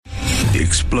the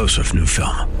explosive new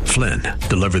film, Flynn,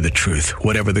 Deliver the Truth,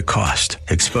 Whatever the Cost,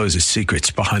 exposes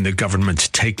secrets behind the government's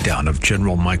takedown of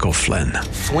General Michael Flynn.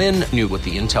 Flynn knew what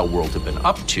the intel world had been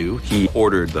up to. He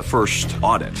ordered the first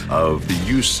audit of the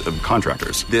use of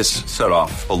contractors. This set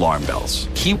off alarm bells.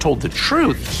 He told the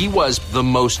truth. He was the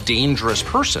most dangerous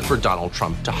person for Donald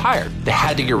Trump to hire. They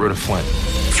had to get rid of Flynn.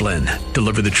 Flynn,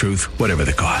 Deliver the Truth, Whatever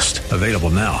the Cost. Available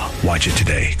now. Watch it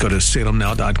today. Go to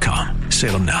salemnow.com.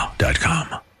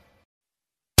 salemnow.com.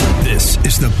 This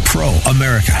is the Pro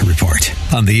America Report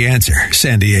on The Answer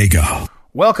San Diego.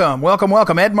 Welcome.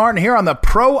 Ed Martin here on the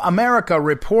Pro America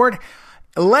Report.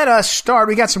 Let us start.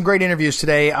 We got some great interviews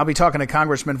today. I'll be talking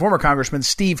to former Congressman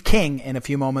Steve King in a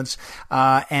few moments,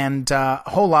 and a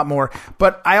whole lot more.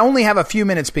 But I only have a few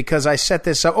minutes because I set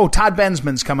this up. Oh, Todd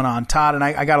Bensman's coming on. Todd, and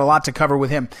I got a lot to cover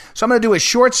with him. So I'm going to do a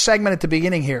short segment at the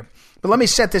beginning here. But let me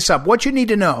set this up. What you need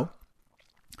to know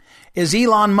is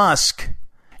Elon Musk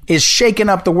is shaking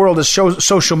up the world of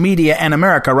social media and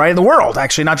America, right? The world,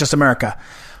 actually, not just America.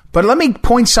 But let me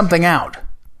point something out.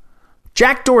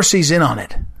 Jack Dorsey's in on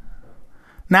it.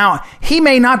 Now, he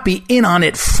may not be in on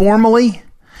it formally,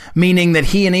 meaning that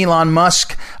he and Elon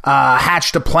Musk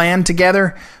hatched a plan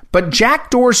together, but Jack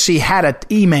Dorsey had a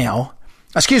text.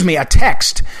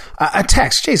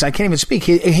 Jeez, I can't even speak.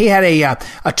 He had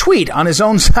a tweet on his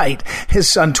own site,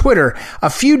 on Twitter,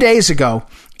 a few days ago,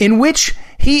 in which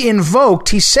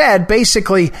he said,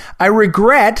 basically, I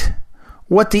regret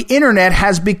what the internet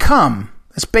has become.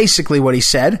 That's basically what he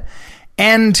said.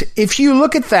 And if you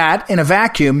look at that in a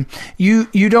vacuum,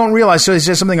 you don't realize. So he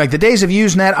says something like, the days of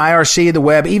Usenet, IRC, the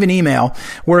web, even email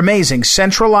were amazing.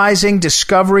 Centralizing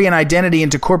discovery and identity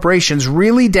into corporations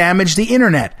really damaged the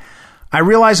internet. I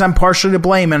realize I'm partially to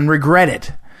blame and regret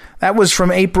it. That was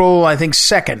from April, I think,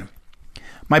 2nd.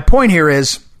 My point here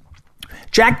is,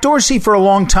 Jack Dorsey for a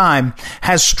long time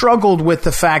has struggled with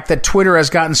the fact that Twitter has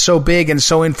gotten so big and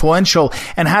so influential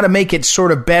and how to make it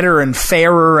sort of better and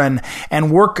fairer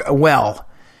and work well.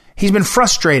 He's been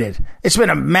frustrated. It's been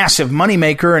a massive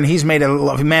moneymaker and he's made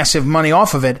a massive money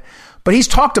off of it. But he's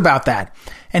talked about that.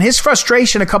 And his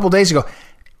frustration a couple days ago,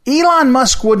 Elon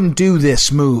Musk wouldn't do this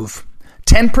move.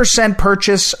 10%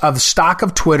 purchase of stock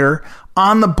of Twitter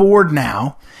on the board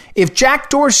now. If Jack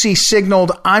Dorsey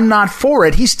signaled, I'm not for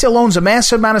it, he still owns a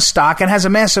massive amount of stock and has a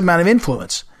massive amount of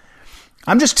influence.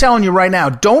 I'm just telling you right now,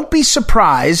 don't be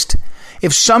surprised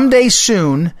if someday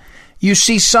soon you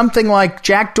see something like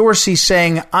Jack Dorsey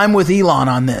saying, I'm with Elon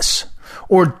on this.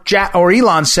 Or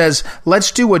Elon says,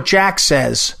 let's do what Jack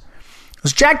says.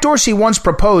 As Jack Dorsey once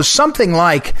proposed something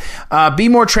like, be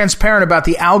more transparent about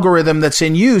the algorithm that's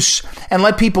in use and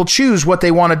let people choose what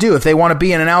they want to do. If they want to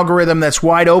be in an algorithm that's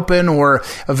wide open or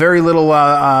a very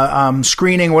little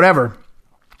screening, whatever.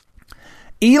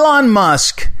 Elon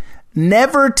Musk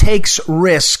never takes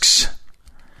risks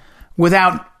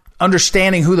without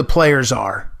understanding who the players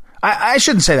are. I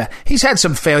shouldn't say that. He's had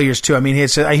some failures too. I mean,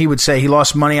 he would say he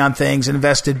lost money on things,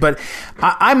 invested, but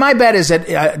my bet is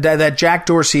that Jack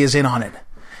Dorsey is in on it,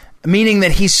 meaning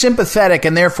that he's sympathetic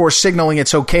and therefore signaling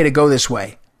it's okay to go this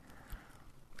way,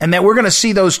 and that we're going to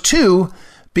see those two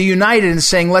be united in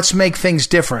saying let's make things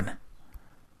different.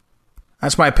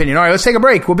 That's my opinion. All right, let's take a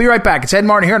break. We'll be right back. It's Ed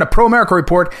Martin here on the Pro America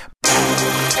Report.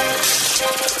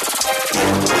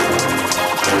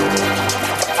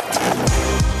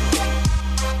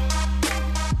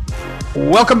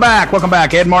 Welcome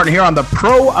back. Ed Martin here on the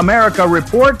Pro America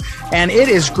Report, and it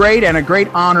is great and a great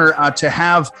honor to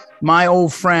have my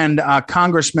old friend,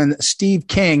 Congressman Steve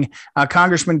King.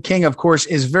 Congressman King, of course,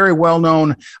 is very well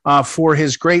known for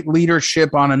his great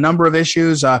leadership on a number of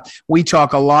issues. We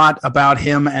talk a lot about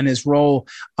him and his role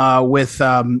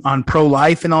on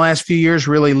pro-life in the last few years,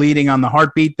 really leading on the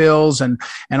heartbeat bills and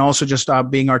also just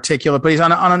being articulate. But he's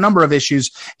on a number of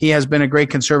issues. He has been a great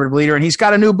conservative leader, and he's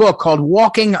got a new book called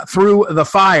Walking Through the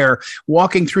Fire.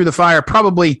 Walking Through the Fire,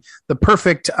 probably the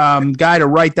perfect guy to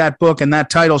write that book and that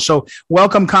title. So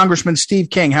welcome, Congressman Steve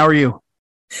King. How are you?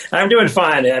 I'm doing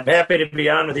fine. I'm happy to be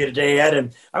on with you today, Ed.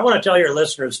 And I want to tell your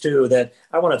listeners, too, that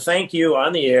I want to thank you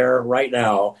on the air right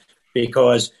now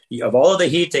because of all of the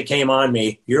heat that came on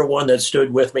me, you're one that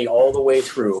stood with me all the way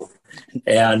through.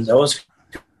 And those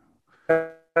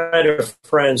kind of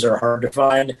friends are hard to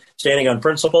find, standing on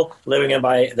principle, living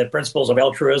by the principles of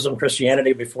altruism,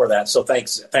 Christianity before that. So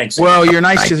thanks. Well, you're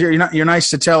nice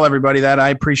to tell everybody that. I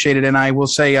appreciate it, and I will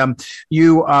say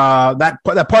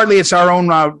that partly it's our own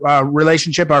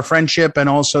relationship, our friendship, and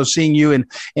also seeing you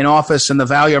in office and the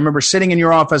value. I remember sitting in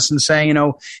your office and saying,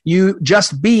 you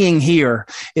just being here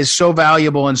is so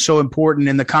valuable and so important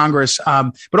in the Congress.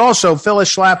 But also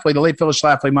Phyllis Schlafly, the late Phyllis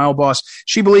Schlafly, my old boss,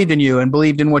 she believed in you and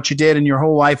believed in what you did and your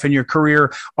whole life and your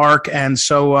career arc. And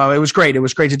so it was great. It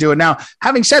was great to do it. Now,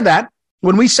 having said that,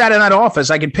 when we sat in that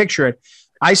office, I can picture it.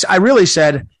 I really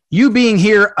said, you being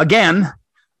here again,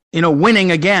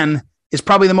 winning again is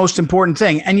probably the most important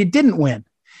thing. And you didn't win.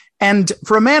 And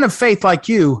for a man of faith like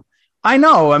you, I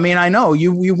know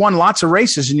you won lots of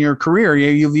races in your career.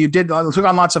 You took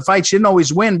on lots of fights. You didn't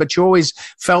always win, but you always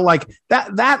felt like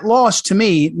that loss to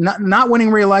me, not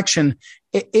winning re-election.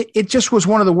 It just was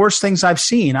one of the worst things I've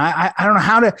seen. I don't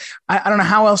know I don't know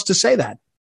how else to say that.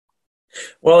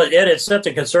 Well, it set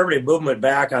the conservative movement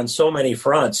back on so many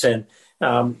fronts. And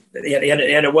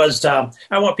it was,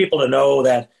 I want people to know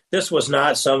that this was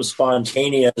not some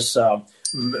spontaneous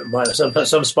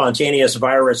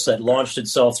virus that launched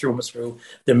itself through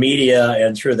the media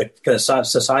and through the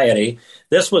society.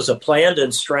 This was a planned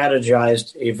and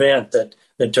strategized event that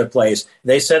took place.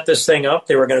 They set this thing up.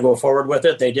 They were going to go forward with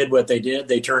it. They did what they did.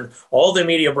 They turned all the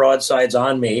media broadsides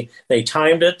on me. They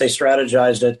timed it. They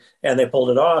strategized it, and they pulled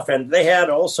it off. And they had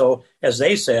also, as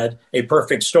they said, a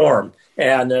perfect storm.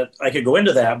 And I could go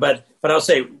into that, but I'll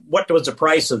say, what was the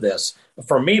price of this?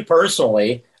 For me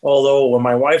personally, although when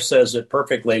my wife says it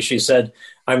perfectly, she said,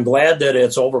 I'm glad that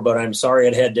it's over, but I'm sorry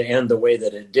it had to end the way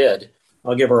that it did.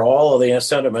 I'll give her all of the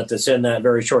sentiment that's in that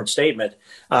very short statement.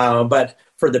 But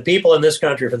for the people in this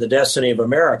country, for the destiny of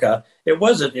America, it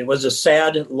was a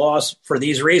sad loss for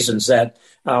these reasons that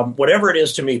whatever it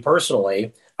is to me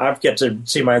personally, I get to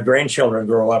see my grandchildren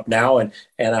grow up now and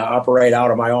operate out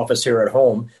of my office here at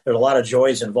home. There's a lot of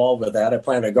joys involved with that. I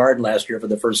planted a garden last year for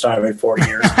the first time in 40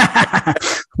 years.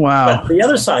 Wow. But the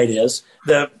other side is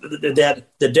that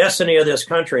the destiny of this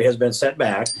country has been set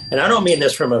back. And I don't mean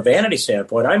this from a vanity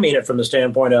standpoint. I mean it from the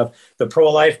standpoint of the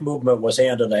pro-life movement was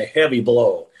handed a heavy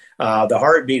blow. The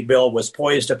heartbeat bill was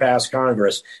poised to pass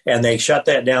Congress, and they shut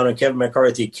that down, and Kevin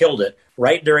McCarthy killed it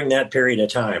right during that period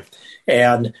of time.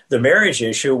 And the marriage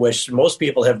issue, which most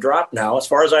people have dropped now, as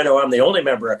far as I know, I'm the only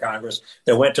member of Congress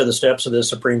that went to the steps of the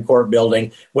Supreme Court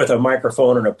building with a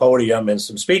microphone and a podium and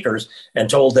some speakers and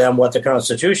told them what the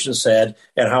Constitution said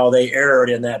and how they erred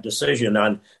in that decision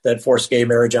on that forced gay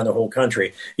marriage on the whole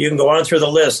country. You can go on through the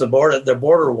list, the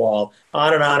border wall,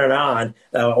 on and on and on,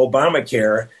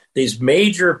 Obamacare, these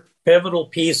major pivotal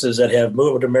pieces that have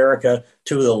moved America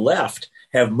to the left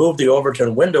have moved the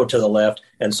Overton window to the left.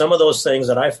 And some of those things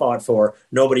that I fought for,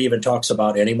 nobody even talks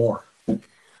about anymore.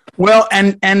 Well,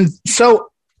 and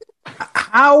so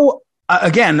how,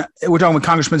 again, we're talking with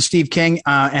Congressman Steve King,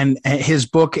 and his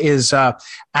book is out,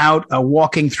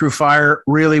 Walking Through Fire,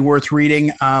 really worth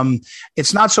reading.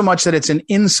 It's not so much that it's an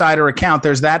insider account.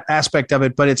 There's that aspect of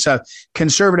it, but it's a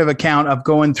conservative account of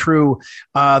going through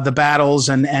the battles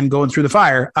and going through the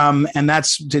fire. And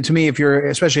that's, to me,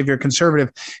 especially if you're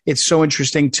conservative, it's so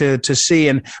interesting to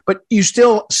see. But you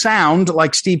still sound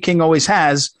like Steve King always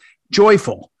has,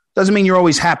 joyful. Doesn't mean you're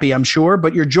always happy, I'm sure,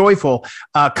 but you're joyful,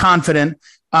 confident.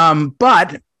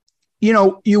 But,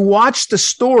 you watch the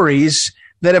stories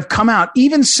that have come out,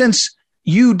 even since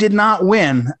you did not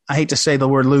win. I hate to say the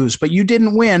word lose, but you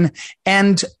didn't win.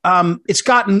 And it's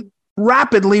gotten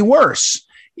rapidly worse.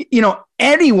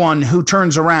 Anyone who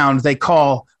turns around, they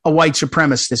call a white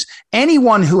supremacist.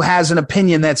 Anyone who has an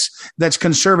opinion that's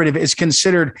conservative is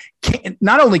considered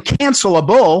not only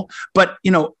cancelable, but,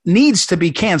 needs to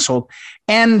be canceled.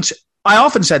 And I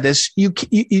often said this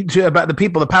about the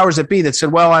people, the powers that be, that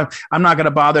said, well, I'm not going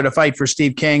to bother to fight for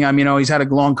Steve King. He's had a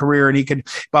long career and he could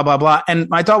blah, blah, blah. And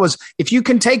my thought was, if you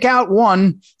can take out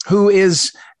one who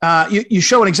is, you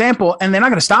show an example and they're not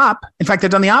going to stop. In fact,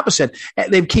 they've done the opposite.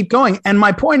 They keep going. And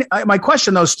my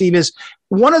question though, Steve, is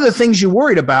one of the things you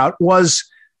worried about was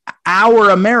our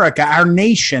America, our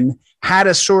nation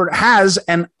has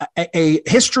a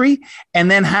history and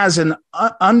then has an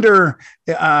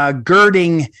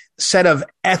undergirding set of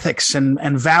ethics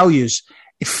and values.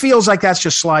 It feels like that's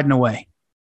just sliding away.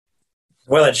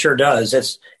 Well, it sure does.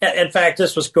 In fact,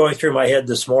 this was going through my head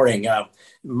this morning.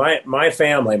 My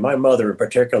family, my mother in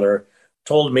particular,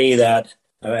 told me that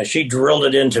she drilled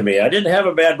it into me. I didn't have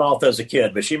a bad mouth as a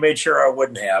kid, but she made sure I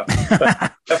wouldn't have.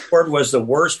 But that word was the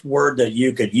worst word that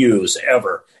you could use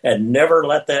ever, and never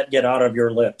let that get out of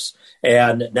your lips.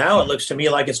 And now it looks to me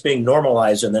like it's being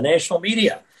normalized in the national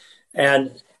media.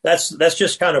 And that's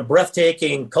just kind of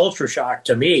breathtaking culture shock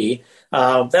to me.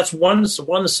 That's one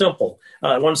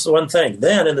thing.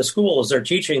 Then in the schools, they're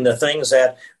teaching the things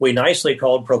that we nicely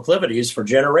called proclivities for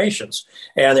generations.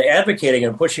 And they're advocating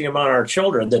and pushing them on our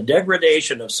children, the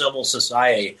degradation of civil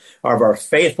society, of our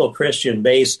faithful Christian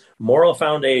base, moral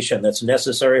foundation that's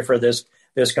necessary for this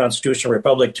constitutional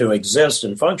republic to exist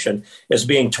and function, is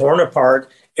being torn apart.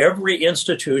 Every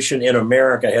institution in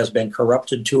America has been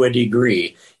corrupted to a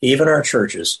degree, even our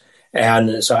churches.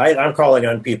 And so I'm calling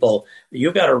on people,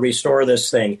 you've got to restore this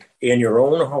thing in your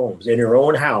own homes, in your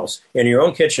own house, in your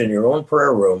own kitchen, your own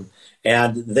prayer room,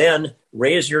 and then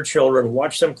raise your children,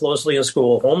 watch them closely in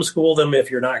school, homeschool them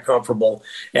if you're not comfortable,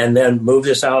 and then move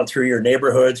this out through your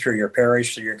neighborhood, through your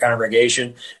parish, through your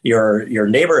congregation, your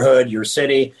neighborhood, your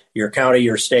city, your county,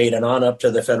 your state, and on up to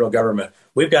the federal government.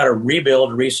 We've got to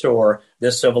rebuild, restore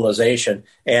this civilization,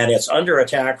 and it's under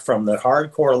attack from the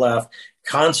hardcore left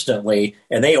constantly,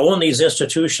 and they own these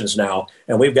institutions now,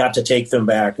 and we've got to take them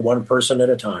back one person at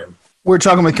a time. We're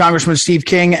talking with Congressman Steve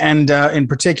King, and in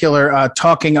particular,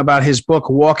 talking about his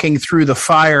book, Walking Through the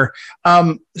Fire.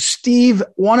 Steve,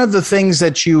 one of the things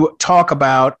that you talk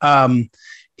about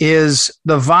is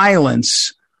the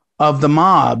violence of the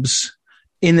mobs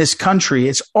in this country.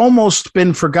 It's almost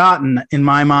been forgotten in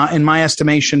my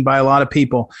estimation by a lot of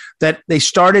people that they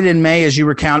started in May, as you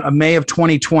recount, of May of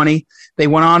 2020. They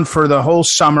went on for the whole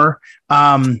summer.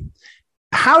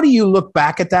 How do you look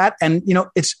back at that? And,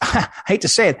 it's, I hate to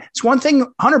say it, it's one thing,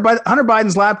 Hunter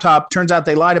Biden's laptop, turns out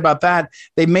they lied about that.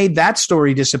 They made that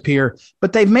story disappear,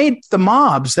 but they've made the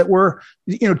mobs that were,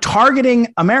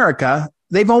 targeting America,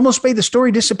 they've almost made the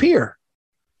story disappear.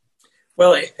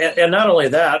 Well, and not only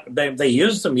that, they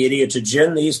use the media to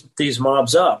gin these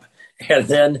mobs up. And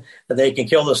then they can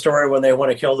kill the story when they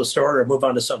want to kill the story or move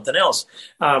on to something else.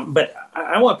 But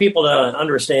I want people to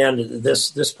understand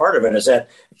this part of it is that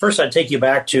first I'd take you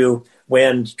back to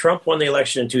when Trump won the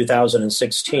election in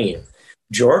 2016.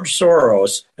 George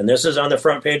Soros, and this is on the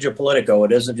front page of Politico,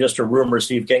 it isn't just a rumor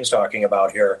Steve King's talking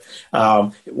about here,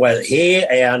 when he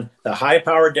and the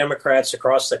high-powered Democrats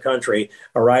across the country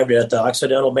arrived at the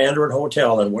Occidental Mandarin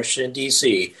Hotel in Washington,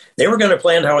 D.C., they were going to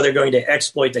plan how they're going to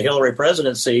exploit the Hillary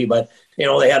presidency, but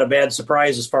they had a bad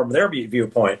surprise as far as their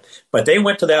viewpoint. But they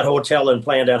went to that hotel and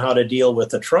planned on how to deal with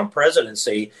the Trump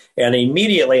presidency, and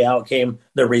immediately out came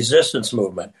the resistance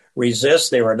movement.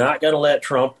 Resist. They were not going to let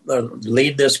Trump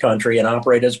lead this country and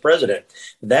operate as president.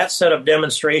 That set up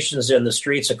demonstrations in the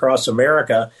streets across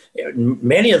America,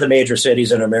 many of the major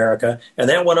cities in America, and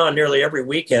that went on nearly every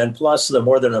weekend, plus the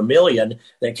more than 1 million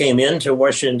that came into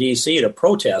Washington, D.C. to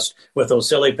protest with those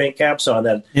silly pink caps on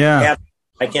that. Yeah.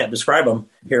 I can't describe them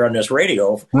here on this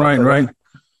radio. Right.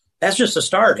 That's just a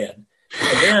start, Ed.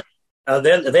 And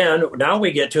then now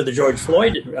we get to the George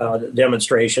Floyd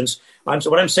demonstrations.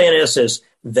 What I'm saying is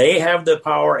they have the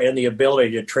power and the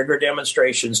ability to trigger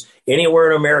demonstrations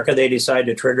anywhere in America they decide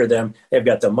to trigger them. They've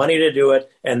got the money to do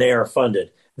it, and they are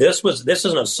funded. This is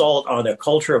an assault on the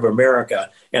culture of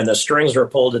America, and the strings are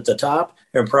pulled at the top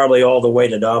and probably all the way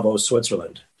to Davos,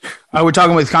 Switzerland. We're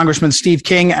talking with Congressman Steve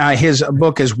King. His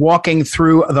book is Walking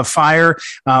Through the Fire,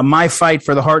 My Fight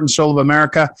for the Heart and Soul of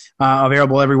America,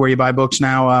 available everywhere you buy books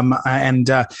now.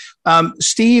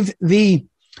 Steve,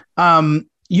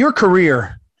 your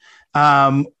career,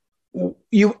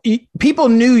 people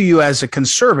knew you as a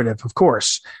conservative, of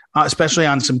course, especially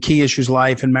on some key issues,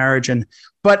 life and marriage.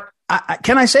 But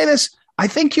can I say this? I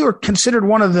think you're considered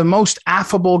one of the most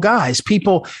affable guys.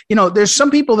 People, there's some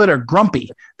people that are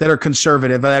grumpy, that are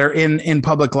conservative, that are in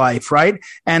public life, right?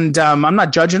 And I'm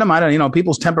not judging them. I don't,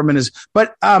 people's temperament is,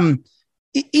 but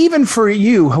even for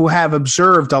you who have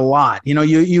observed a lot,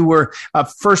 you were a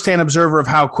firsthand observer of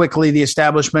how quickly the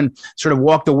establishment sort of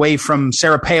walked away from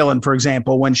Sarah Palin, for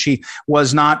example, when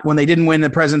when they didn't win the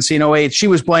presidency in 2008, she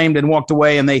was blamed and walked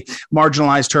away and they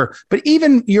marginalized her. But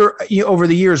even you over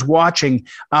the years watching,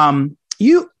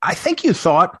 I think you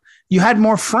thought you had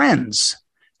more friends.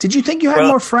 Did you think you had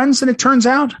more friends than it turns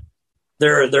out?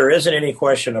 There isn't any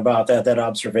question about that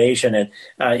observation. And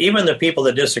even the people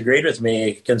that disagreed with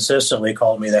me consistently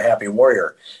called me the happy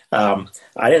warrior. I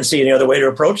didn't see any other way to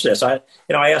approach this. I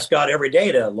asked God every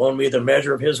day to loan me the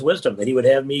measure of his wisdom that he would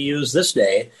have me use this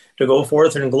day to go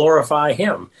forth and glorify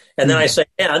him. And then I say,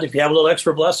 and if you have a little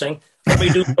extra blessing, let me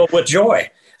do so with joy.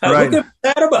 Right. Who could be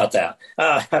sad about that?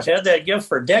 I've had that gift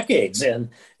for decades, and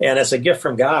it's a gift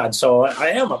from God. So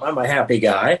I'm a happy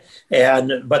guy.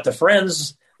 But the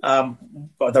friends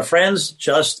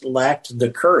just lacked the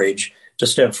courage to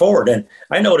step forward. And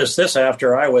I noticed this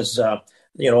after I was,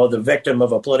 the victim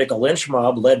of a political lynch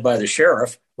mob led by the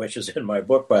sheriff, which is in my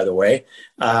book, by the way.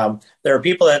 There are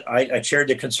people that I chaired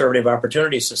the Conservative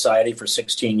Opportunity Society for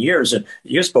 16 years, and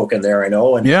you spoke in there, I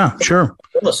know. And yeah, sure.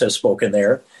 Phyllis has spoken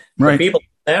there. Right. The people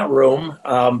in that room,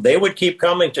 they would keep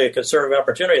coming to Conservative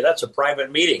Opportunity. That's a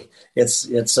private meeting.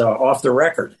 It's off the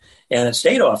record. And it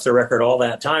stayed off the record all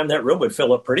that time. That room would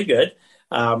fill up pretty good.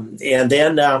 But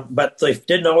they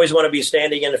didn't always want to be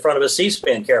standing in front of a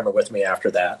C-SPAN camera with me after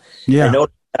that. Yeah. I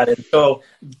noticed And so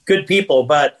good people,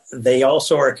 but they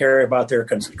also are caring about their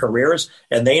careers,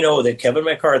 and they know that Kevin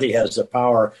McCarthy has the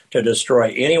power to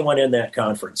destroy anyone in that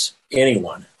conference.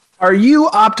 Anyone. Are you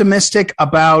optimistic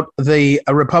about the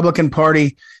Republican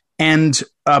Party and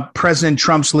President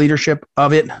Trump's leadership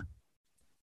of it?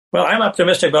 Well, I'm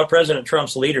optimistic about President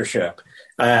Trump's leadership.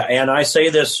 And I say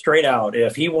this straight out.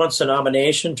 If he wants a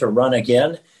nomination to run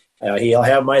again, he'll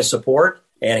have my support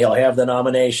and he'll have the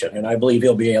nomination. And I believe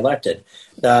he'll be elected.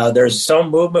 There's some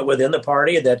movement within the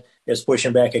party that is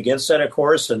pushing back against that, of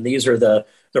course. And these are the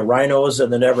rhinos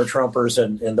and the never Trumpers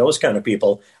and those kind of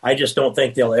people. I just don't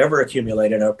think they'll ever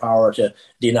accumulate enough power to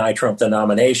deny Trump the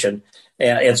nomination.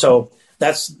 And so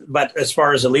but as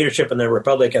far as the leadership in the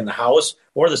Republican, the House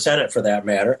or the Senate for that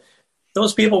matter,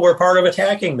 those people were part of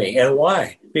attacking me. And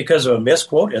why? Because of a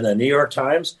misquote in the New York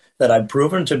Times that I've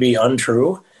proven to be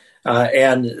untrue.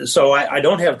 And so I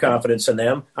don't have confidence in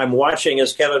them. I'm watching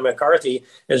as Kevin McCarthy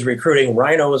is recruiting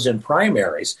rhinos in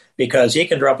primaries because he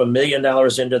can drop $1 million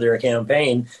into their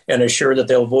campaign and assure that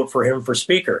they'll vote for him for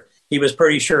speaker. He was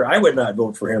pretty sure I would not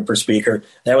vote for him for speaker.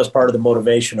 That was part of the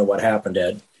motivation of what happened,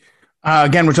 Ed.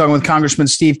 Again, we're talking with Congressman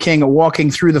Steve King,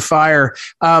 Walking Through the Fire,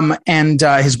 and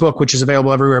his book, which is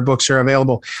available everywhere books are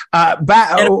available. Go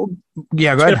ahead.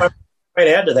 I'd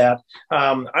add to that.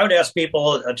 I would ask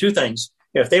people two things.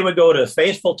 If they would go to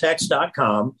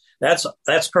faithfultext.com,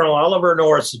 that's Colonel Oliver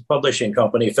North's publishing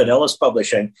company, Fidelis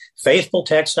Publishing,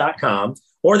 faithfultext.com,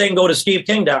 or they can go to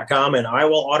steveking.com, and I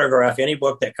will autograph any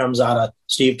book that comes out of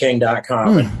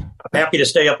steveking.com. And I'm happy to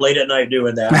stay up late at night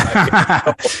doing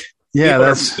that. Yeah,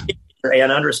 that's...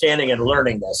 And understanding and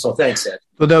learning this. So thanks, Ed.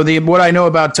 Although what I know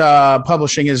about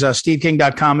publishing is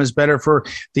steveking.com is better for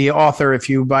the author if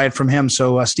you buy it from him.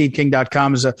 So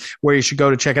steveking.com is where you should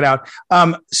go to check it out.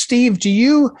 Steve, do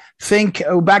you think,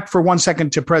 back for 1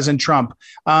 second to President Trump,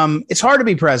 it's hard to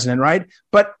be president, right?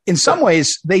 But in some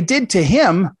ways, they did to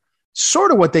him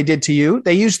sort of what they did to you.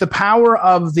 They used the power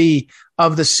of the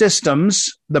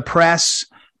systems, the press,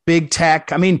 big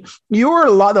tech. I mean, the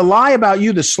lie about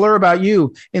you, the slur about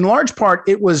you, in large part,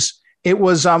 it was,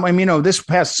 this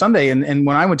past Sunday, and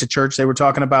when I went to church, they were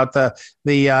talking about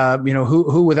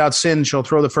who without sin shall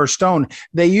throw the first stone.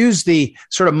 They used the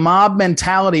sort of mob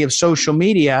mentality of social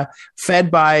media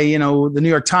fed by, the New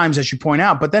York Times, as you point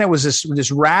out. But then it was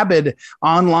this rabid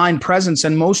online presence.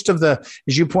 And most of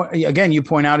you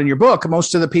point out in your book,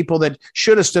 most of the people that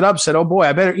should have stood up said, oh boy,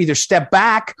 I better either step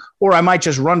back or I might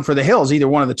just run for the hills, either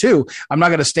one of the two. I'm not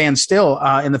going to stand still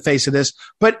in the face of this.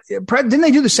 But didn't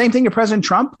they do the same thing to President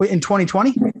Trump in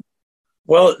 2020?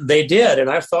 Well, they did, and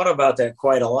I've thought about that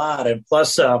quite a lot. And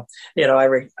plus, I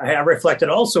reflected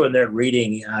also in that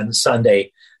reading on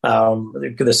Sunday. They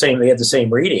had the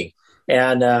same reading,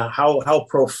 and how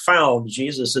profound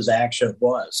Jesus's action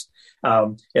was.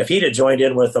 If he'd have joined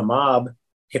in with the mob,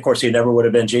 of course, he never would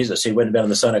have been Jesus. He wouldn't have been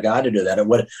the Son of God to do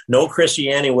that. No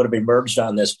Christianity would have emerged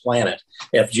on this planet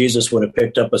if Jesus would have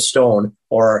picked up a stone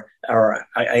or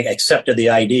I accepted the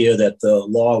idea that the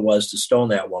law was to stone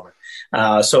that woman.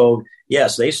 So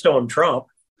yes, they stoned Trump,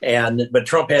 but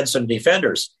Trump had some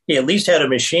defenders. He at least had a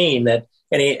machine and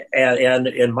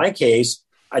in my case,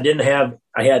 I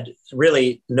had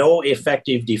really no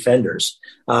effective defenders.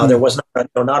 There was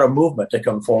not a movement to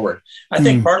come forward. I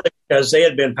think partly because they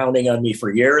had been pounding on me for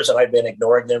years and I'd been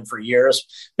ignoring them for years.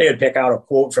 They would pick out a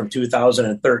quote from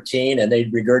 2013 and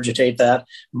they'd regurgitate that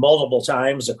multiple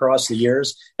times across the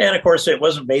years. And of course, it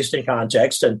wasn't based in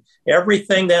context. And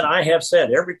everything that I have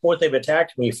said, every quote they've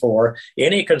attacked me for,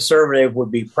 any conservative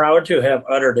would be proud to have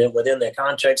uttered it within the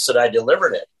context that I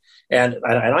delivered it. And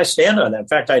I stand on that. In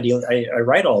fact, I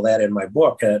write all that in my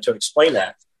book to explain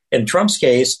that. In Trump's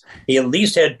case, he at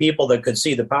least had people that could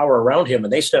see the power around him,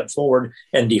 and they stepped forward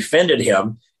and defended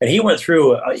him. And he went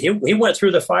through he went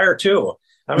through the fire too.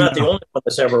 I'm not the only one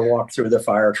that's ever walked through the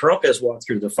fire. Trump has walked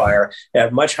through the fire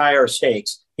at much higher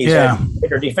stakes. He's had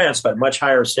bigger defense, but much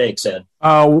higher stakes, Ed.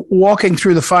 Walking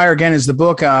Through the Fire, again, is the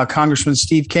book, Congressman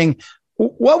Steve King.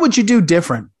 What would you do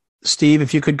different, Steve,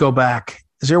 if you could go back?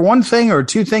 Is there one thing or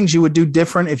two things you would do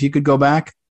different if you could go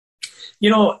back?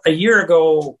 A year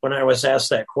ago when I was asked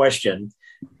that question,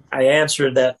 I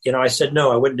answered that, I said,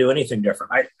 no, I wouldn't do anything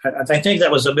different. I think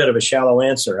that was a bit of a shallow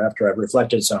answer after I've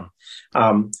reflected some.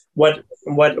 What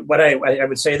I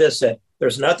would say this, that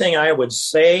there's nothing I would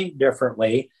say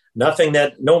differently,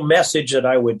 no message that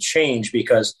I would change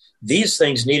because these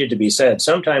things needed to be said.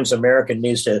 Sometimes American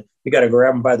you got to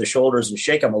grab them by the shoulders and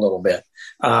shake them a little bit.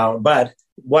 But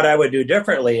what I would do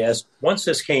differently is once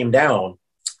this came down,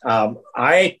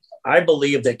 I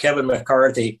believe that Kevin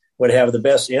McCarthy would have the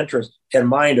best interest in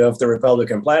mind of the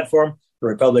Republican platform, the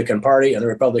Republican Party and the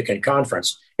Republican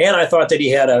Conference. And I thought that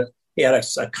he had a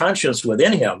conscience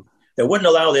within him that wouldn't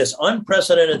allow this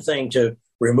unprecedented thing to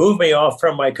remove me off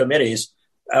from my committees.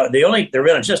 There have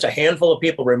been just a handful of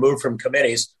people removed from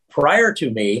committees prior to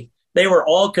me. They were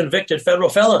all convicted federal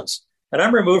felons. And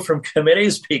I'm removed from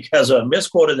committees because of a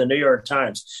misquote in the New York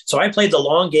Times. So I played the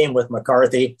long game with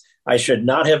McCarthy. I should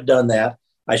not have done that.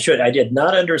 I did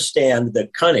not understand the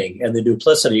cunning and the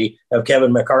duplicity of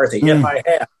Kevin McCarthy. If I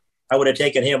had, I would have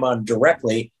taken him on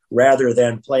directly rather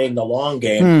than playing the long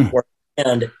game.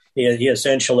 And he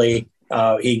essentially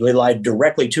he lied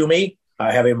directly to me.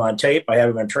 I have him on tape. I have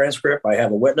him on transcript. I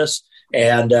have a witness.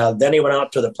 And then he went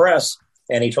out to the press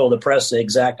and he told the press the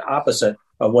exact opposite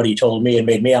of what he told me and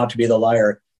made me out to be the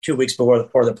liar 2 weeks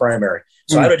before the primary.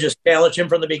 So I would have just challenged him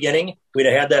from the beginning. We'd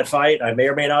have had that fight. I may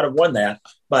or may not have won that,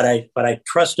 but I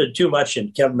trusted too much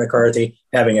in Kevin McCarthy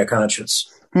having a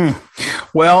conscience.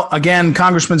 Well, again,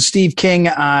 Congressman Steve King,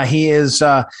 he is,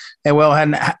 has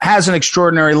an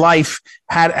extraordinary life.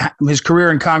 His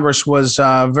career in Congress was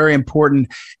very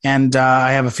important. And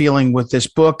I have a feeling with this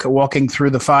book, Walking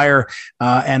Through the Fire,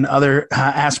 and other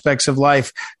aspects of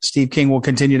life, Steve King will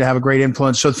continue to have a great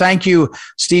influence. So thank you,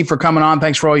 Steve, for coming on.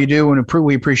 Thanks for all you do. And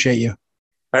we appreciate you.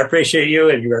 I appreciate you.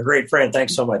 And you're a great friend.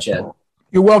 Thanks so much, Ed.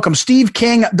 You're welcome.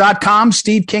 SteveKing.com.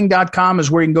 SteveKing.com is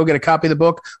where you can go get a copy of the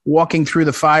book, Walking Through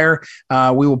the Fire.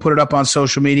 We will put it up on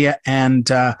social media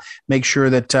and make sure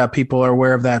that people are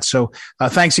aware of that. So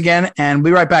thanks again. And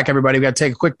we'll be right back, everybody. We've got to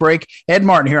take a quick break. Ed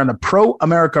Martin here on the Pro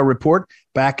America Report.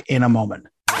 Back in a moment.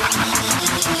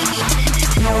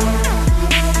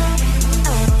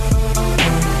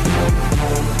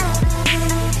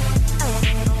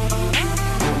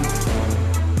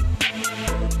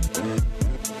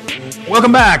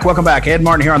 Welcome back. Ed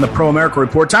Martin here on the Pro America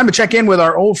Report. Time to check in with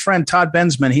our old friend Todd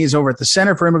Bensman. He's over at the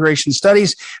Center for Immigration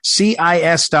Studies,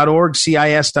 CIS.org.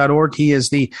 He is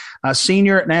the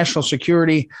Senior National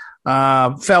Security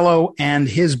Fellow, and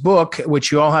his book,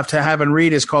 which you all have to have and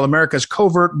read, is called America's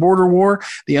Covert Border War,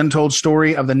 The Untold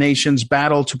Story of the Nation's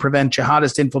Battle to Prevent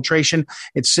Jihadist Infiltration.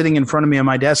 It's sitting in front of me on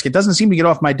my desk. It doesn't seem to get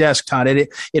off my desk, Todd. It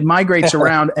migrates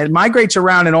around. It migrates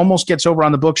around and almost gets over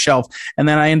on the bookshelf, and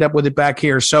then I end up with it back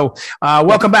here. So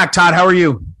welcome back, Todd. How are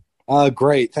you?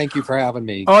 Great. Thank you for having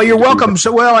me. Oh, you're welcome.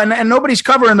 So, and nobody's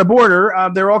covering the border.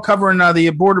 They're all covering the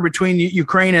border between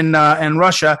Ukraine and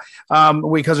Russia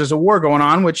because there's a war going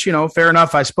on, which, fair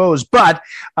enough, I suppose. But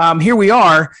here we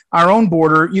are, our own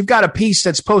border. You've got a piece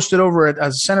that's posted over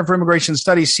at Center for Immigration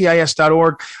Studies,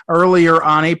 CIS.org, earlier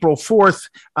on April 4th.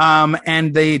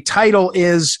 And the title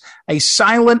is A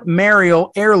Silent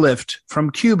Mariel Airlift from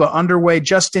Cuba Underway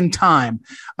Just in Time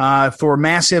for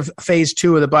Massive Phase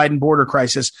 2 of the Biden border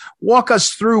crisis. Walk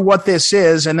us through what this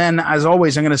is. And then, as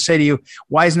always, I'm going to say to you,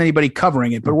 why isn't anybody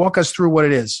covering it? But walk us through what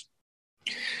it is.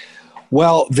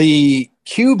 Well, the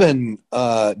Cuban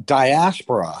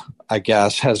diaspora, I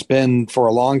guess, has been for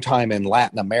a long time in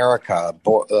Latin America.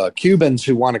 Cubans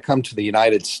who want to come to the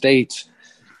United States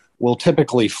will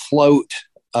typically float,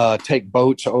 take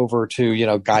boats over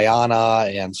to, Guyana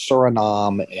and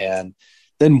Suriname, and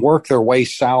then work their way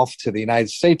south to the United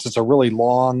States. It's a really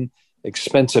long,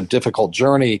 expensive, difficult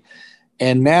journey.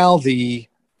 And now the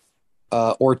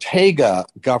Ortega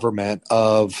government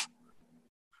of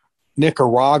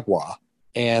Nicaragua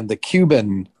and the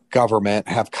Cuban government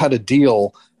have cut a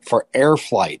deal for air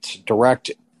flights,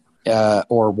 direct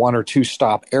or one or two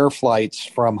stop air flights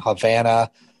from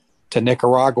Havana to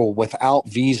Nicaragua without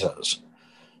visas.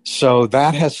 So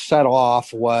that has set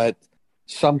off what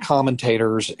some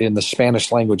commentators in the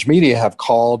Spanish language media have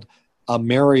called a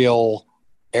Mariel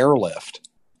airlift,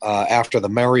 after the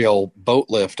Mariel boat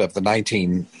lift of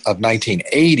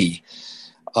 1980.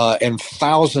 And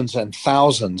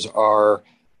thousands are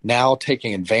now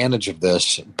taking advantage of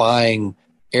this, buying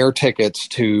air tickets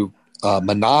to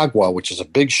Managua, which is a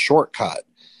big shortcut,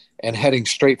 and heading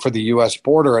straight for the U.S.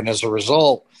 border. And as a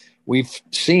result, we've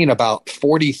seen about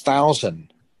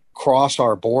 40,000 cross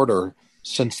our border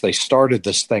since they started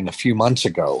this thing a few months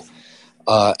ago.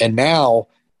 And now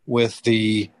with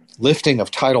the lifting of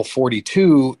Title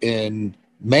 42 in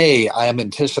May, I am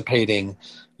anticipating,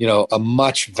 a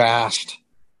much vaster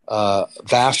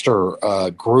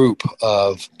group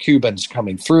of Cubans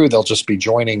coming through. They'll just be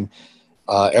joining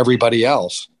everybody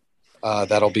else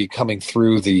that'll be coming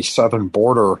through the southern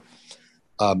border,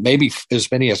 maybe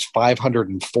as many as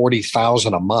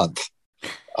 540,000 a month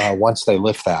once they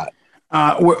lift that.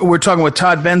 We're talking with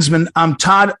Todd Bensman.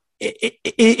 Todd,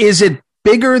 is it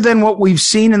bigger than what we've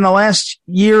seen in the last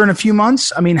year and a few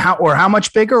months? I mean, how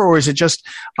much bigger, or is it just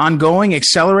ongoing,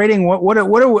 accelerating?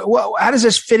 How does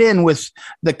this fit in with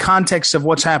the context of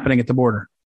what's happening at the border?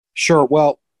 Sure.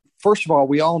 Well, first of all,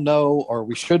 we all know, or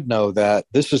we should know, that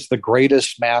this is the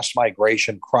greatest mass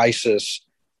migration crisis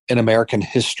in American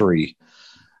history.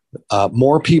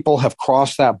 More people have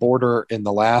crossed that border in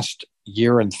the last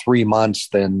year and 3 months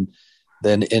than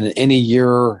in any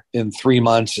year in 3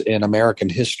 months in American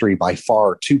history by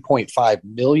far. 2.5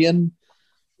 million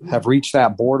have reached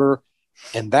that border,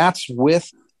 and that's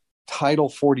with Title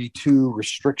 42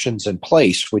 restrictions in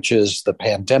place, which is the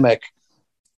pandemic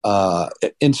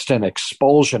instant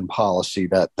expulsion policy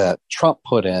that Trump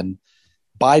put in.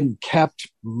 Biden kept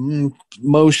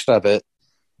most of it,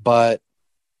 but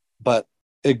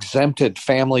exempted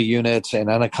family units and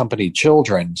unaccompanied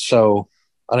children, so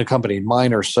unaccompanied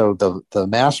minors. So the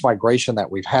mass migration that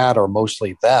we've had are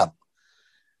mostly them.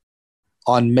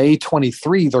 On May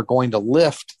 23, they're going to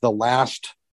lift the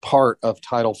last part of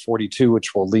Title 42,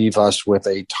 which will leave us with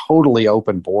a totally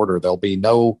open border. There'll be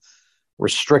no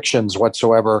restrictions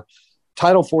whatsoever.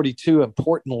 Title 42,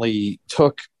 importantly,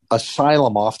 took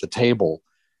asylum off the table.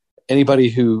 Anybody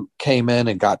who came in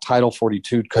and got Title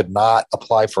 42 could not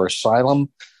apply for asylum.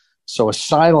 So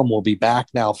asylum will be back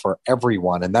now for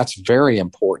everyone. And that's very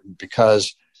important,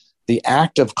 because the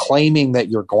act of claiming that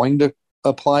you're going to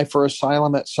apply for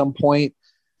asylum at some point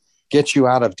gets you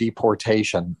out of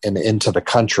deportation and into the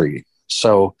country.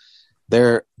 So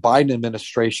their Biden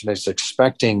administration is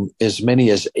expecting as many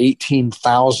as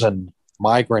 18,000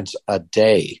 migrants a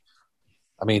day.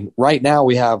 I mean, right now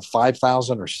we have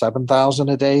 5,000 or 7,000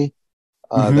 a day.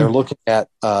 They're looking at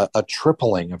a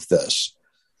tripling of this.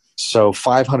 So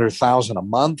 500,000 a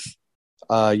month,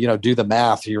 do the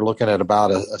math. You're looking at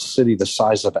about a city the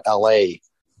size of LA.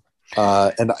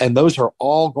 And those are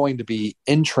all going to be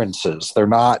entrances. They're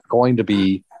not going to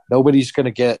be, nobody's going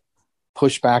to get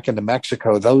pushed back into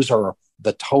Mexico. Those are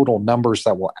the total numbers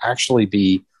that will actually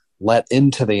be let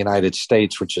into the United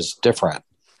States, which is different.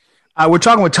 We're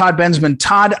talking with Todd Bensman.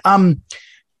 Todd, I'm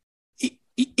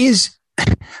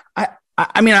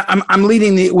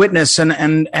leading the witness,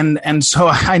 and so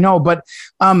I know, but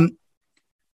the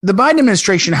Biden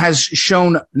administration has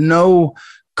shown no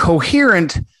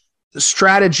coherent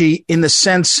strategy in the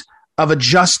sense of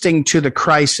adjusting to the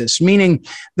crisis, meaning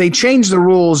they changed the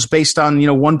rules based on,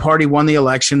 one party won the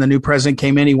election. The new president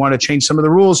came in. He wanted to change some of the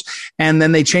rules. And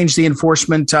then they changed the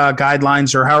enforcement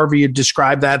guidelines, or however you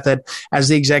describe that as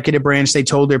the executive branch, they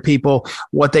told their people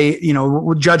what they,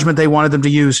 judgment they wanted them to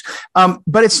use.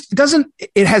 But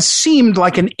it has seemed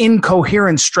like an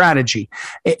incoherent strategy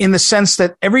in the sense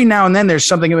that every now and then there's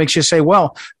something that makes you say,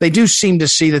 well, they do seem to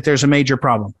see that there's a major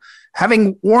problem.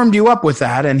 Having warmed you up with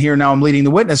that, and here now I'm leading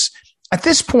the witness, at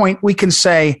this point, we can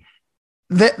say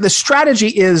that the strategy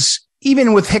is,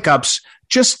 even with hiccups,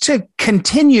 just to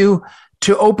continue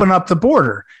to open up the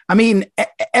border. I mean,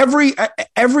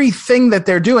 everything that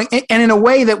they're doing, and in a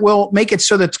way that will make it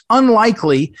so that it's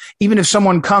unlikely, even if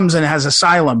someone comes and has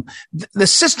asylum, the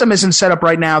system isn't set up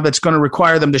right now that's going to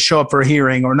require them to show up for a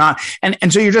hearing or not.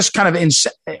 And so you're just kind of,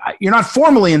 you're not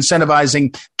formally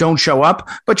incentivizing don't show up,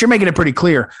 but you're making it pretty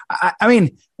clear. I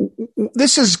mean,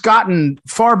 this has gotten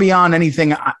far beyond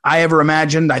anything I ever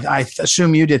imagined. I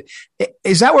assume you did.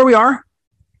 Is that where we are?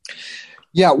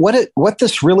 Yeah, what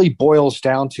this really boils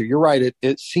down to, you're right,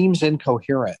 it seems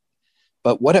incoherent.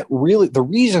 But the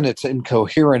reason it's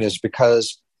incoherent is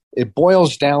because it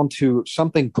boils down to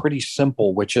something pretty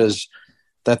simple, which is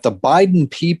that the Biden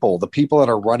people, the people that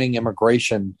are running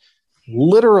immigration,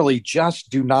 literally just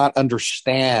do not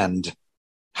understand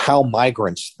how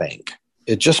migrants think.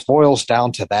 It just boils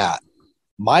down to that.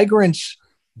 Migrants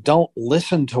don't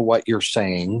listen to what you're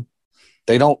saying.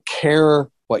 They don't care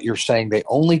what you're saying. They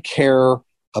only care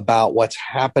about what's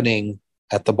happening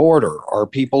at the border. Are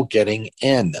people getting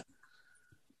in?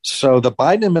 So the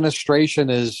Biden administration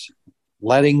is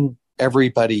letting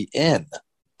everybody in.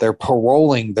 They're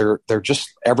paroling. They're just,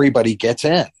 everybody gets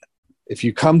in. If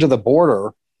you come to the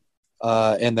border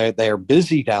and they're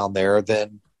busy down there,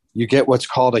 then you get what's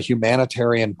called a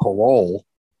humanitarian parole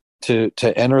to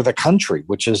enter the country,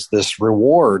 which is this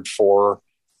reward for,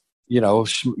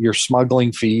 your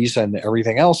smuggling fees and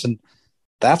everything else. And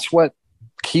that's what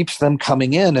keeps them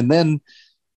coming in. And then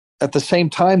at the same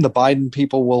time, the Biden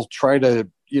people will try to,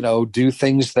 do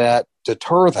things that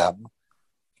deter them.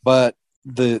 But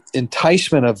the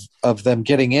enticement of them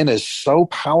getting in is so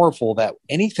powerful that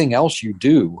anything else you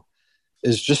do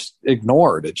is just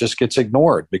ignored. It just gets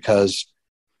ignored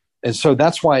and so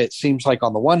that's why it seems like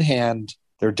on the one hand,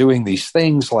 they're doing these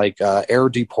things like air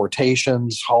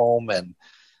deportations home, and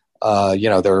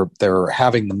they're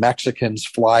having the Mexicans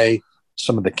fly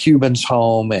some of the Cubans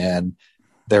home, and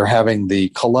they're having the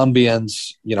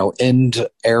Colombians, end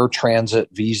air transit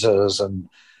visas and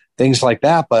things like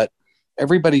that. But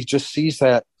everybody just sees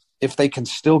that if they can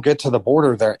still get to the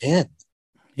border, they're in.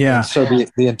 Yeah. And so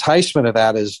the enticement of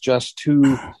that is just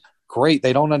too great.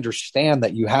 They don't understand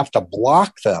that you have to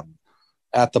block them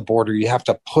at the border. You have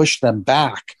to push them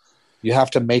back. You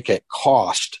have to make it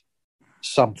cost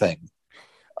something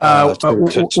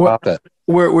to stop it.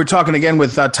 We're talking again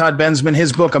with Todd Bensman.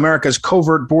 His book, America's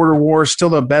Covert Border War, still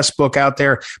the best book out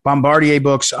there. Bombardier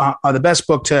books are the best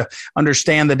book to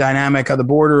understand the dynamic of the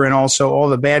border, and also all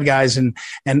the bad guys and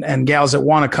gals that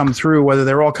want to come through. Whether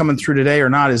they're all coming through today or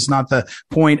not is not the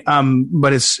point.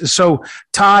 But it's so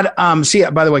Todd.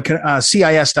 By the way,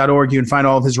 CIS.org. You can find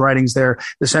all of his writings there.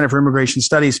 The Center for Immigration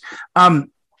Studies.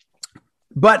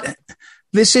 But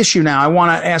this issue now, I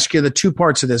want to ask you the two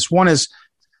parts of this. One is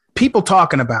people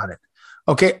talking about it.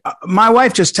 Okay, my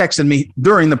wife just texted me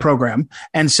during the program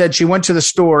and said she went to the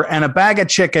store and a bag of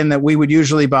chicken that we would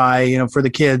usually buy, for the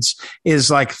kids is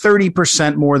like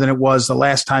 30% more than it was the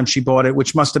last time she bought it,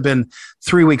 which must have been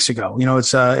 3 weeks ago.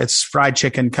 It's fried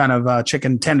chicken, kind of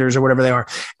chicken tenders or whatever they are.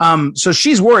 So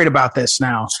she's worried about this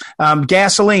now.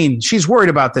 Gasoline, she's worried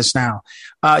about this now.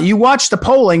 You watch the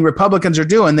polling Republicans are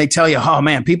doing. They tell you, oh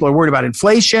man, people are worried about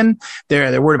inflation.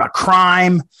 They're worried about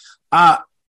crime.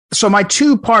 So my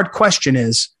two-part question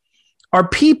is, are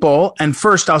people, and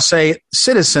first I'll say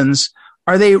citizens,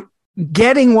 are they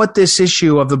getting what this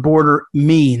issue of the border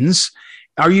means?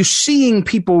 Are you seeing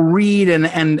people read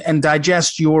and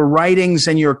digest your writings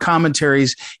and your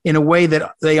commentaries in a way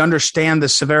that they understand the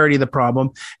severity of the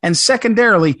problem? And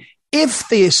secondarily, if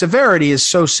the severity is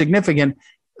so significant,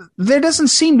 there doesn't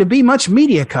seem to be much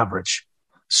media coverage.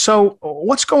 So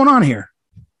what's going on here?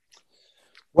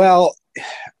 Well,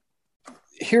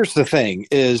 here's the thing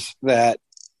is that,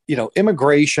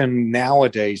 immigration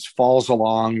nowadays falls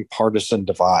along partisan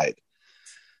divide.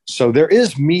 So there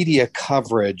is media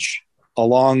coverage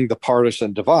along the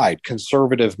partisan divide.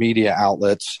 Conservative media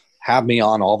outlets have me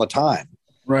on all the time,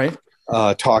 right?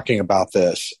 Talking about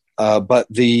this. But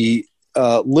the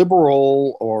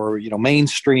liberal or,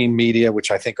 mainstream media,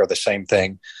 which I think are the same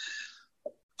thing,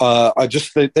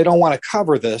 they don't want to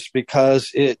cover this because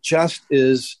it just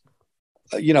is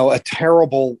a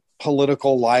terrible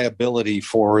political liability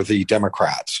for the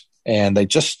Democrats. And they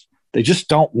just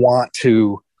don't want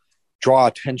to draw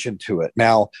attention to it.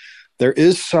 Now, there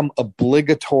is some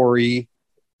obligatory,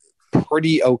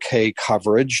 pretty okay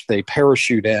coverage. They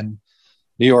parachute in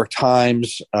New York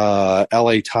Times,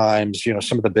 LA Times,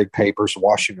 some of the big papers,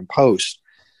 Washington Post.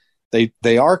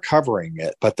 They are covering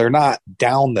it, but they're not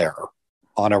down there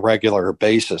on a regular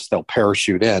basis. They'll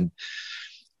parachute in.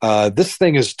 This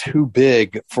thing is too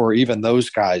big for even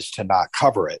those guys to not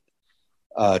cover it,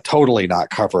 totally not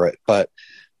cover it. But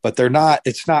they're not.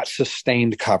 It's not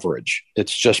sustained coverage.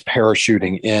 It's just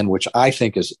parachuting in, which I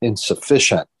think is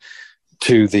insufficient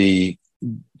to the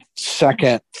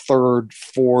second, third,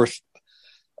 fourth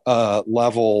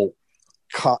level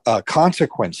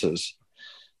consequences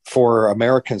for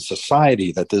American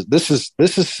society. That this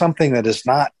is something that is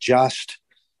not just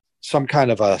some kind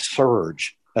of a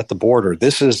surge at the border.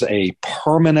 This is a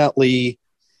permanently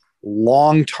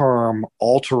long-term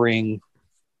altering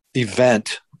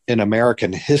event in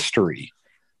American history.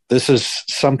 This is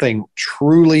something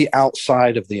truly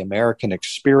outside of the American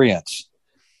experience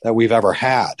that we've ever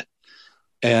had.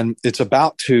 And it's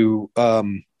about to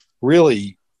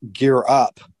really gear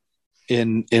up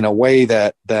in a way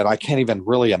that I can't even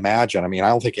really imagine. I mean, I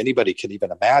don't think anybody can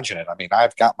even imagine it. I mean,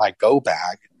 I've got my go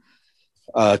bag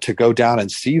to go down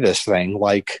and see this thing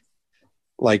like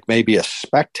maybe a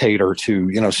spectator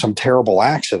to, some terrible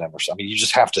accident or something. You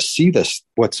just have to see this,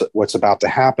 what's about to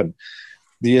happen.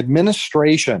 The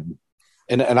administration,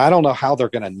 and I don't know how they're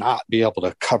going to not be able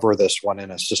to cover this one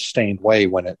in a sustained way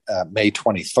when May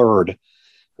 23rd,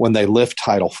 when they lift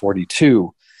Title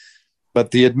 42.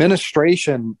 But the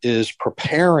administration is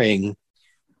preparing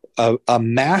a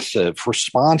massive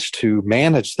response to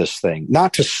manage this thing,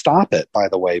 not to stop it, by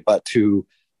the way, but to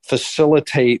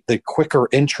facilitate the quicker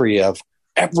entry of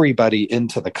everybody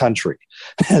into the country.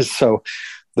 So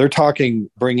they're talking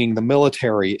bringing the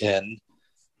military in.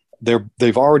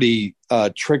 They've already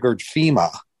triggered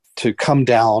FEMA to come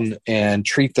down and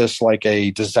treat this like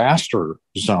a disaster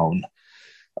zone.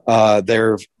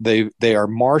 They are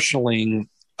marshaling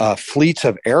fleets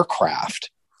of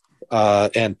aircraft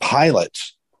and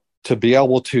pilots to be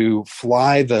able to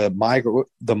fly the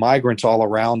migrants all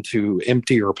around to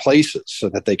emptier places so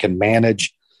that they can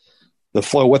manage the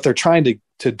flow. What they're trying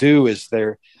to do is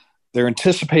they're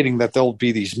anticipating that there'll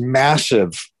be these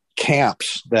massive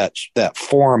camps that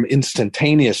form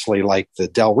instantaneously, like the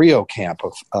Del Rio camp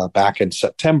of back in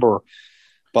September,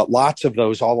 but lots of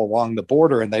those all along the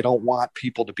border, and they don't want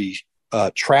people to be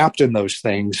trapped in those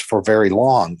things for very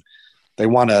long. They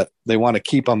want to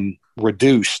keep them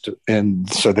reduced, and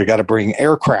so they got to bring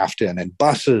aircraft in and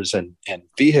buses and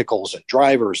vehicles and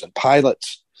drivers and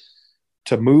pilots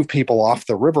to move people off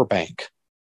the riverbank.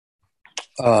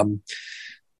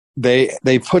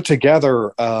 They put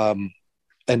together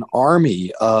an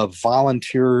army of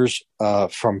volunteers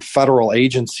from federal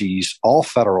agencies, all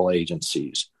federal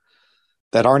agencies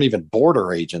that aren't even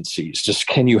border agencies. Just,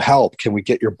 can you help? Can we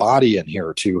get your body in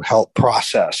here to help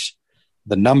process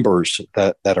the numbers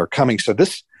that are coming? So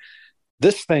this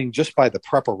thing, just by the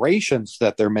preparations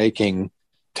that they're making,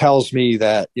 tells me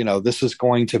that, this is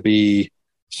going to be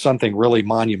something really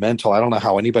monumental. I don't know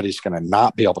how anybody's going to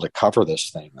not be able to cover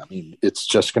this thing. I mean, it's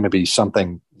just going to be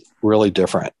something really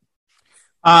different.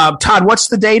 Todd, what's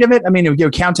the date of it? I mean, you're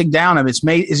counting down. It's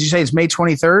May, as you say, it's May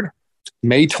 23rd?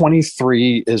 May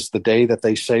 23 is the day that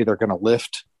they say they're going to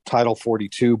lift Title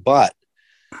 42, but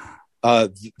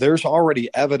there's already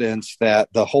evidence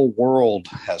that the whole world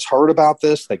has heard about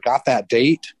this. They got that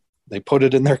date. They put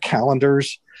it in their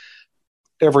calendars.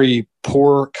 Every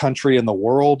poor country in the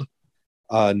world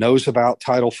knows about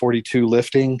Title 42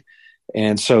 lifting.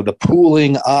 And so the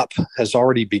pooling up has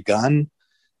already begun.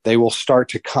 They will start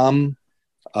to come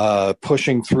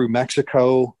pushing through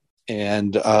Mexico,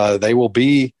 and they will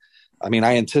be, I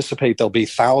anticipate there'll be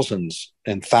thousands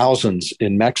and thousands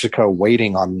in Mexico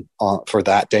waiting on for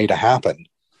that day to happen.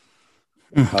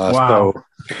 Wow. So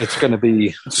it's going to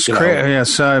be,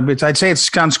 yes. I'd say it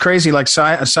sounds crazy, like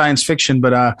science fiction,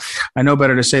 but I know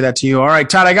better to say that to you. All right,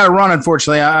 Todd, I got to run,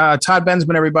 unfortunately. Todd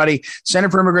Bensman, everybody, Center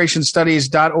for Immigration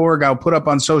Studies.org. I'll put up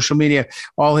on social media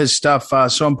all his stuff.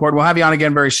 So important. We'll have you on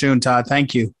again very soon, Todd.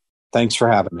 Thank you. Thanks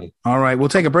for having me. All right. We'll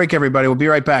take a break, everybody. We'll be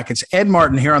right back. It's Ed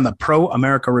Martin here on the Pro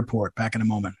America Report. Back in a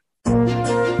moment.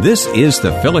 This is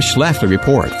the Phyllis Schlafly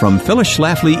Report from Phyllis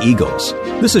Schlafly Eagles.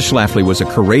 Mrs. Schlafly was a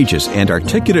courageous and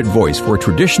articulate voice for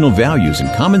traditional values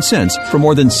and common sense for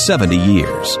more than 70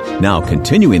 years. Now,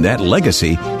 continuing that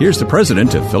legacy, here's the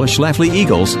president of Phyllis Schlafly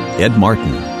Eagles, Ed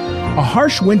Martin. A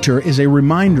harsh winter is a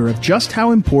reminder of just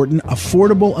how important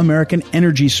affordable American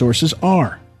energy sources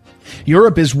are.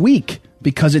 Europe is weak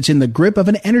because it's in the grip of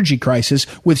an energy crisis,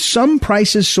 with some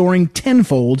prices soaring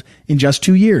tenfold in just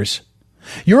 2 years.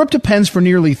 Europe depends for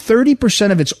nearly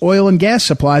 30% of its oil and gas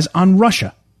supplies on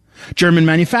Russia. German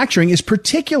manufacturing is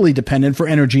particularly dependent for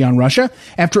energy on Russia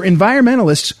after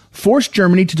environmentalists forced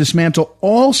Germany to dismantle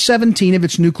all 17 of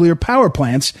its nuclear power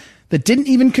plants that didn't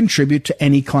even contribute to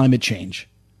any climate change.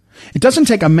 It doesn't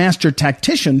take a master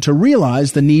tactician to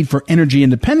realize the need for energy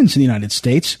independence in the United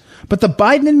States, but the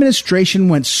Biden administration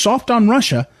went soft on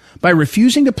Russia by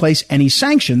refusing to place any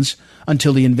sanctions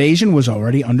until the invasion was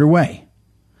already underway.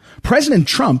 President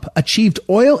Trump achieved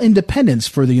oil independence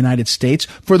for the United States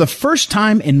for the first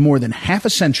time in more than half a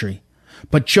century,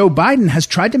 but Joe Biden has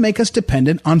tried to make us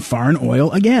dependent on foreign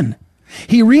oil again.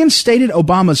 He reinstated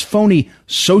Obama's phony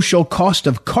social cost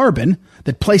of carbon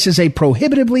that places a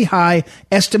prohibitively high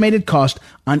estimated cost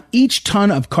on each ton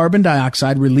of carbon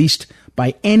dioxide released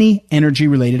by any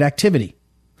energy-related activity.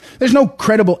 There's no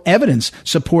credible evidence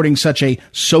supporting such a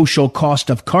social cost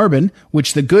of carbon,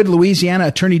 which the good Louisiana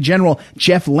Attorney General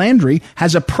Jeff Landry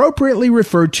has appropriately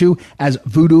referred to as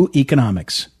voodoo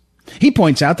economics. He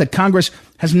points out that Congress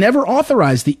has never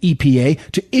authorized the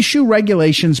EPA to issue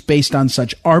regulations based on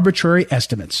such arbitrary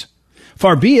estimates.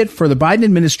 Far be it for the Biden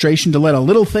administration to let a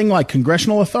little thing like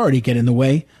congressional authority get in the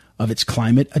way of its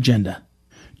climate agenda.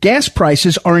 Gas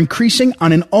prices are increasing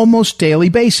on an almost daily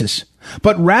basis.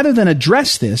 But rather than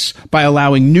address this by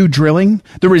allowing new drilling,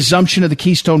 the resumption of the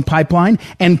Keystone Pipeline,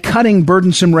 and cutting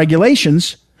burdensome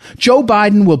regulations, Joe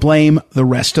Biden will blame the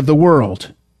rest of the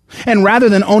world. And rather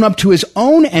than own up to his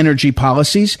own energy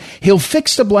policies, he'll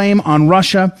fix the blame on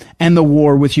Russia and the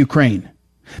war with Ukraine.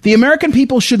 The American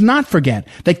people should not forget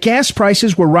that gas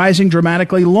prices were rising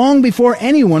dramatically long before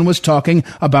anyone was talking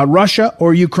about Russia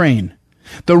or Ukraine.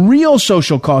 The real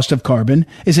social cost of carbon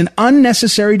is an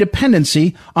unnecessary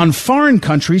dependency on foreign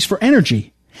countries for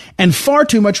energy and far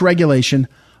too much regulation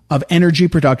of energy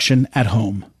production at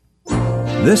home.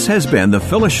 This has been the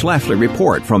Phyllis Schlafly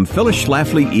Report from Phyllis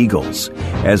Schlafly Eagles.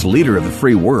 As leader of the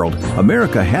free world,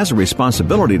 America has a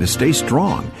responsibility to stay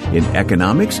strong in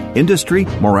economics, industry,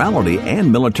 morality,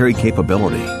 and military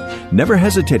capability, never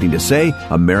hesitating to say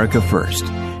America first.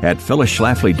 At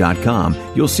phyllisschlafly.com,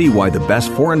 you'll see why the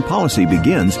best foreign policy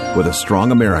begins with a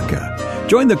strong America.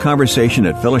 Join the conversation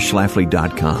at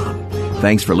phyllisschlafly.com.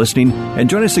 Thanks for listening, and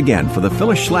join us again for the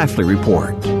Phyllis Schlafly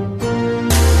Report.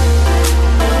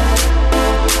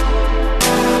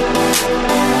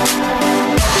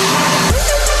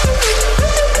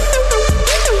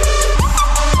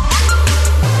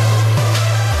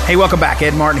 Hey, welcome back.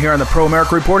 Ed Martin here on the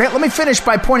Pro-America Report. Hey, let me finish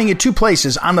by pointing you two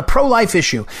places on the pro-life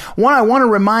issue. One, I want to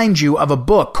remind you of a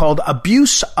book called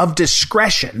Abuse of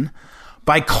Discretion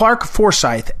by Clark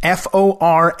Forsythe,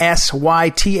 Forsythe.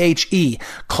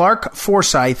 Clark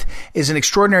Forsythe is an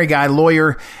extraordinary guy,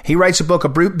 lawyer. He writes a book,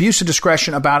 Abuse of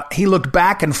Discretion, about he looked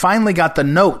back and finally got the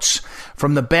notes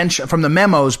from the bench, from the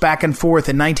memos back and forth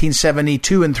in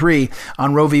 1972 and 3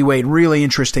 on Roe v. Wade. Really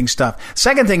interesting stuff.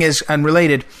 Second thing is, and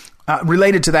related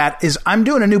to that, is I'm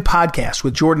doing a new podcast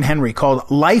with Jordan Henry called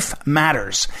Life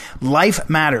Matters. Life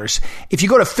Matters. If you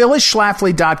go to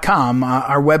phyllisschlafly.com,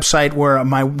 our website where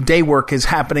my day work is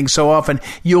happening so often,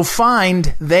 you'll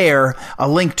find there a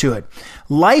link to it.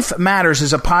 Life Matters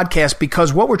is a podcast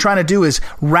because what we're trying to do is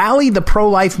rally the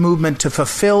pro-life movement to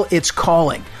fulfill its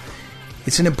calling.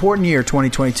 It's an important year,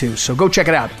 2022, so go check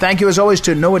it out. Thank you, as always,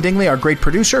 to Noah Dingley, our great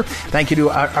producer. Thank you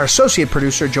to our associate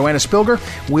producer, Joanna Spilger.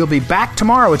 We'll be back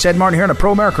tomorrow. It's Ed Martin here on the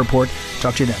Pro-America Report.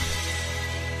 Talk to you then.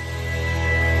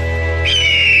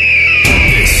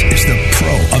 This is the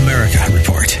Pro-America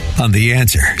Report on The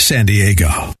Answer San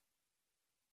Diego.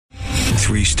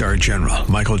 3-star General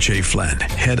Michael J. Flynn,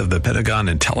 head of the Pentagon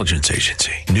Intelligence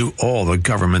Agency, knew all the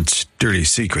government's dirty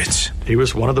secrets. He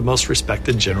was one of the most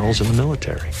respected generals in the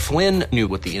military. Flynn knew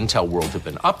what the intel world had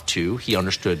been up to. He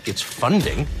understood its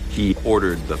funding. He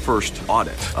ordered the first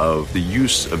audit of the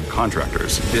use of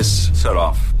contractors. This set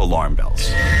off alarm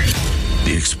bells.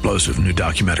 The explosive new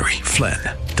documentary, Flynn,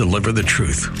 Deliver the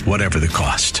Truth, Whatever the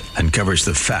Cost, uncovers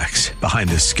the facts behind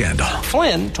this scandal.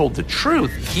 Flynn told the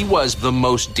truth. He was the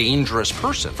most dangerous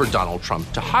person for Donald Trump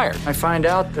to hire. I find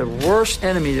out the worst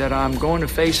enemy that I'm going to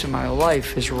face in my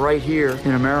life is right here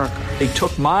in America. They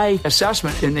took my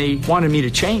assessment and they wanted me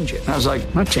to change it. And I was like,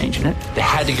 I'm not changing it. They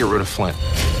had to get rid of Flynn.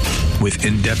 With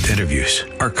in-depth interviews,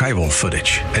 archival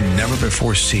footage, and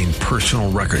never-before-seen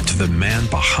personal records of the man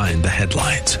behind the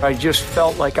headlines. I just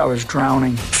felt like I was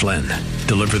drowning. Flynn,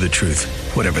 Deliver the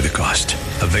Truth, Whatever the Cost.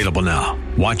 Available now.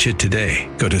 Watch it today.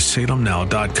 Go to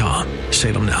salemnow.com.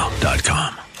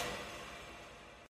 salemnow.com.